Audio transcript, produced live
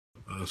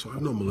So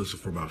I've known Melissa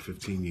for about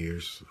 15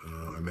 years.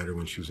 I met her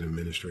when she was an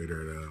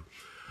administrator at a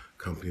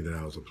company that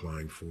I was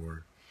applying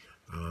for.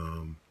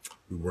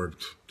 We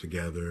worked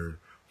together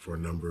for a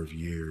number of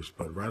years,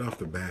 but right off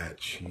the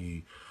bat,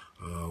 she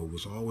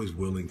was always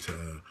willing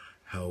to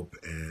help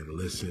and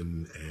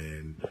listen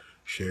and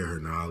share her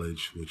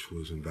knowledge, which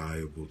was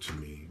invaluable to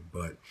me.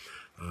 But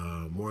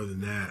more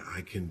than that,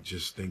 I can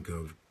just think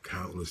of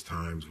countless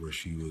times where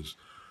she was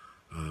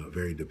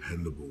very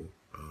dependable.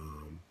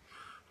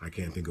 I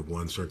can't think of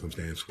one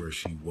circumstance where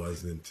she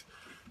wasn't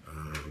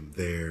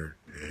there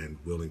and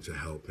willing to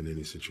help in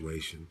any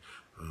situation,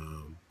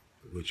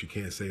 which you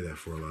can't say that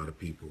for a lot of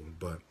people.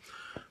 But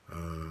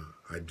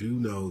I do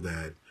know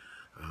that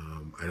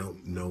I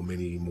don't know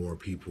many more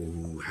people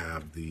who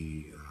have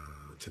the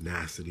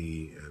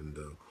tenacity and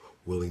the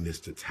willingness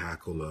to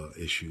tackle an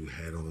issue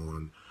head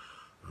on,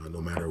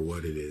 no matter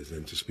what it is,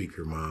 and to speak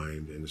her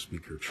mind and to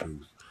speak her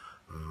truth.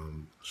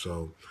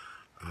 So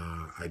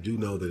I do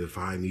know that if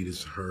I needed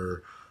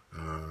her,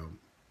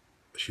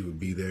 she would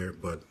be there.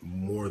 But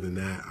more than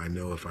that, I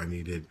know if I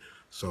needed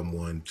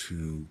someone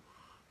to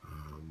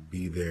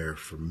be there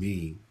for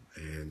me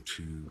and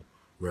to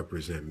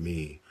represent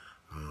me,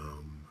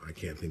 I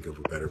can't think of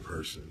a better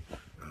person.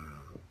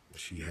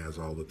 She has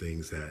all the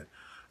things that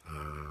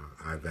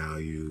I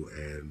value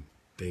and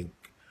think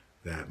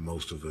that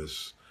most of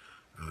us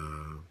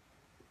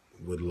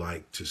would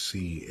like to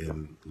see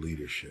in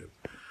leadership.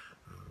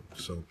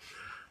 So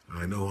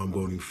I know who I'm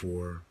voting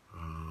for.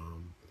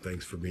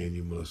 Thanks for being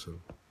you, Melissa.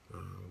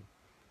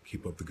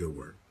 Keep up the good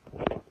work.